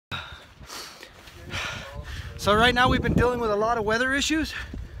So right now we've been dealing with a lot of weather issues,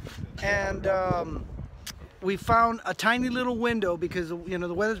 and we found a tiny little window because, you know,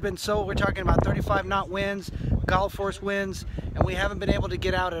 the weather's been so, we're talking about 35 knot winds, gale force winds, and we haven't been able to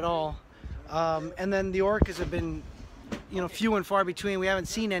get out at all. And then the orcas have been, you know, few and far between. We haven't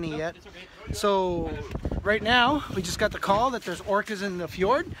seen any yet. So right now we just got the call that there's orcas in the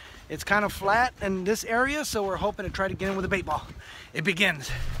fjord. It's kind of flat in this area, so we're hoping to try to get in with a bait ball. It begins.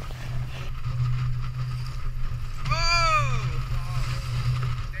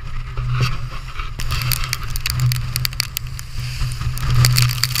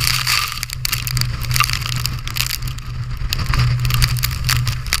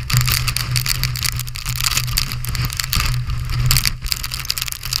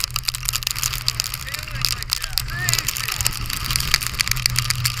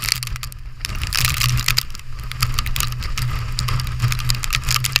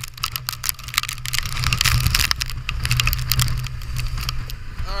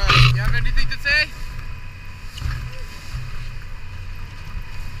 Anything to say?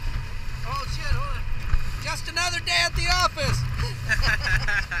 Oh shit, hold on. Just another day at the office.